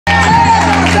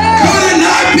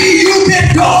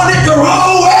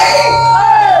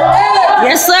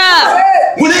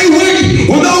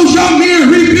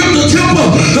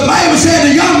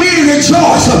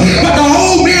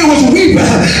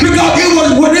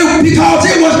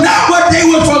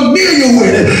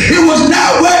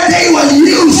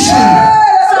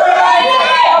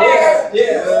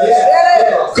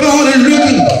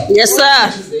Yes, sir.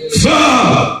 For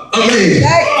a man.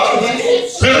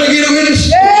 Can I get a witness?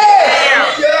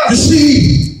 You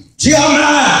see,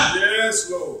 Jeremiah,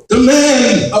 the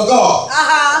man of God.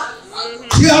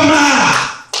 Jeremiah,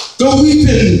 the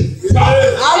weeping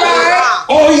prophet.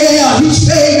 Oh yeah, he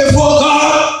stayed before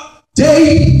God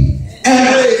day and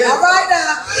night.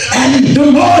 And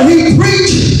the more he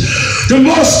preached, the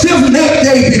more stiff-necked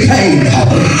they became.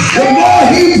 The more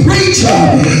he preached,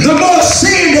 the more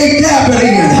sin they dabbled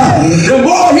in. The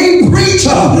more he preached,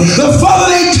 the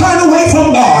further they turned away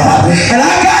from God. And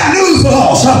I got news for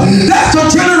us. That's the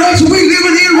generation we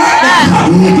living in right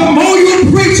now. The more you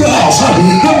preach to us,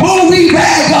 the more we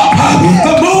bag up.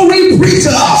 The more we preach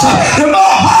to us, the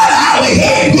more hard our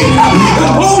head gets.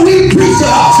 The more we preach to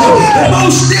us, the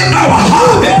more stiff our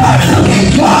heart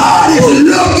becomes. God is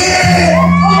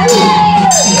looking.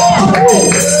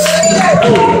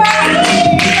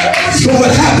 So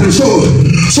what happened? So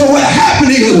what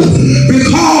happened is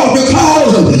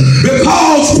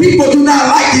because people do not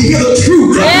like to hear the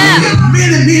truth.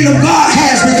 Many men of God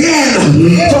has began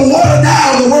to water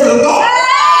down the word of God.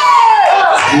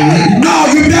 No,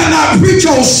 you better not preach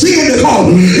on sin,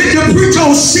 because if you preach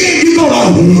on sin, you're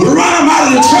gonna run them out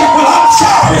of the church. Well, I'm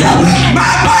sorry. My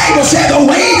Bible said the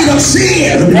wages of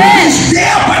sin is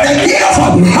death, but the gift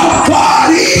of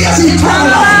God is eternal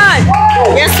life.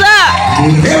 Yes, sir.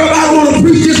 Everybody want to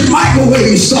preach this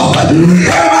microwave stuff.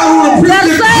 Everybody